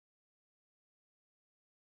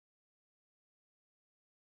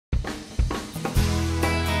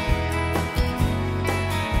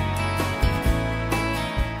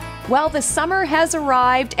Well, the summer has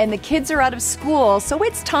arrived and the kids are out of school, so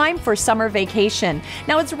it's time for summer vacation.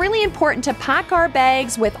 Now, it's really important to pack our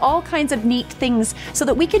bags with all kinds of neat things so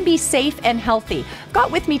that we can be safe and healthy. I've got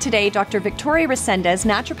with me today Dr. Victoria Resendez,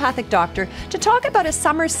 naturopathic doctor, to talk about a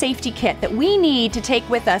summer safety kit that we need to take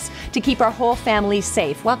with us to keep our whole family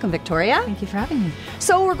safe. Welcome, Victoria. Thank you for having me.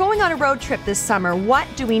 So we're going on a road trip this summer. What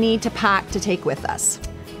do we need to pack to take with us?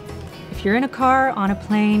 If you're in a car, on a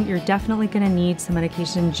plane, you're definitely going to need some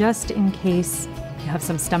medication just in case you have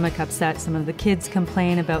some stomach upset. Some of the kids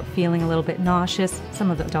complain about feeling a little bit nauseous,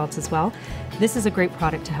 some of the adults as well. This is a great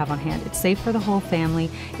product to have on hand. It's safe for the whole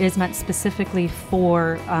family. It is meant specifically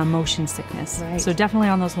for motion sickness. Right. So definitely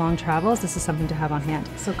on those long travels, this is something to have on hand.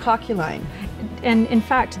 So Coculine. And in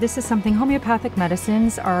fact, this is something, homeopathic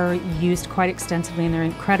medicines are used quite extensively and they're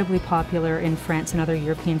incredibly popular in France and other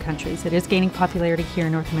European countries. It is gaining popularity here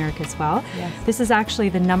in North America as well. Yes. This is actually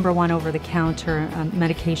the #1 over-the-counter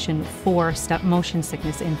medication for motion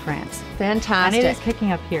sickness in France. Fantastic. And it is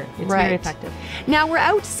picking up here. It's very effective. Now, we're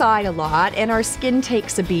outside a lot and our skin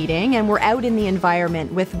takes a beating and we're out in the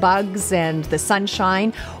environment with bugs and the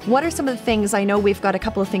sunshine. What are some of the things? I know we've got a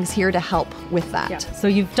couple of things here to help with that. Yeah. So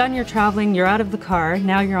you've done your traveling, you're out of the car,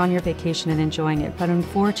 now you're on your vacation and enjoying it. But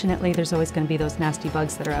unfortunately, there's always going to be those nasty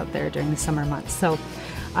bugs that are out there during the summer months. So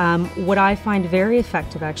what I find very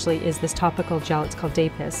effective actually is this topical gel. It's called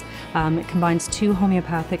Dapis. It combines 2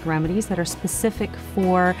 homeopathic remedies that are specific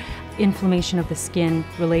for inflammation of the skin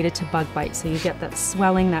related to bug bites. So you get that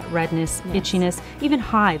swelling, that redness, itchiness, even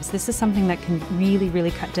hives. This is something that can really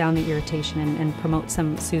cut down the irritation and promote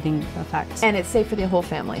some soothing effects. And it's safe for the whole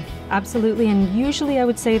family. Absolutely, and usually I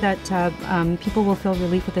would say that people will feel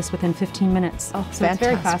relief with this within 15 minutes. Oh, so it's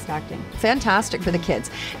very fast acting. Fantastic for the kids.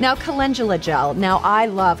 Now, calendula gel. Now, I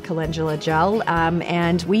love calendula gel,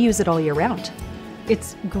 and we use it all year round.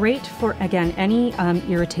 It's great for, again, any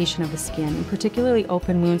irritation of the skin, particularly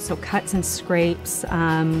open wounds, so cuts and scrapes,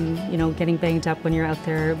 you know, getting banged up when you're out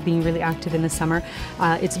there, being really active in the summer.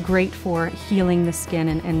 It's great for healing the skin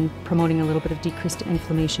and promoting a little bit of decreased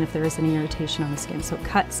inflammation if there is any irritation on the skin. So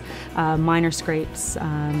cuts, minor scrapes.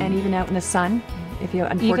 And even out in the sun, if you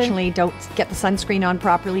unfortunately don't get the sunscreen on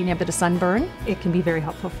properly and you have a bit of sunburn? It can be very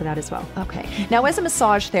helpful for that as well. Okay. Now, as a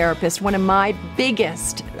massage therapist,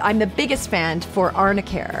 I'm the biggest fan for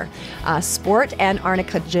Arnicare Sport and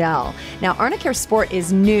Arnica Gel. Now, Arnicare Sport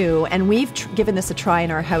is new, and we've given this a try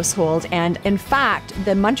in our household. And in fact,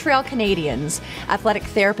 the Montreal Canadiens athletic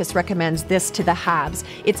therapist recommends this to the Habs.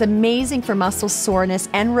 It's amazing for muscle soreness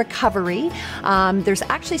and recovery. There's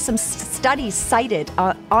actually some studies cited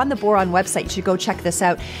on the Boiron website. You should go check this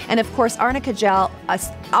out. And of course, Arnica Gel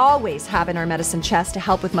always have in our medicine chest to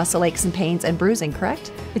help with muscle aches and pains and bruising,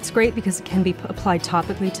 correct? It's great because it can be applied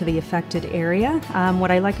topically to the affected area.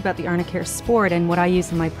 What I like about the Arnicare Sport and what I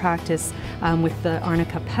use in my practice with the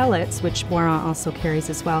Arnica pellets, which Boiron also carries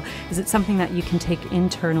as well, is it's something that you can take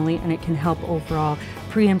internally and it can help overall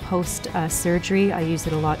pre and post surgery. I use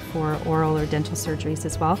it a lot for oral or dental surgeries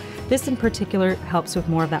as well. This in particular helps with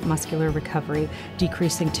more of that muscular recovery,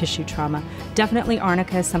 decreasing tissue trauma. Definitely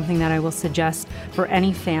Arnica is something that I will suggest for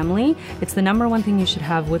any family. It's the #1 thing you should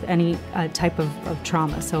have with any type of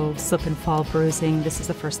trauma. So slip and fall, bruising, this is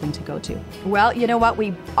the first thing to go to. Well, you know what?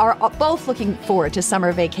 We are both looking forward to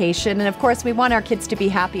summer vacation. And of course, we want our kids to be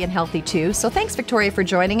happy and healthy too. So thanks, Victoria, for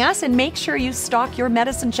joining us. And make sure you stock your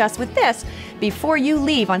medicine chest with this before you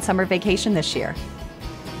leave on summer vacation this year.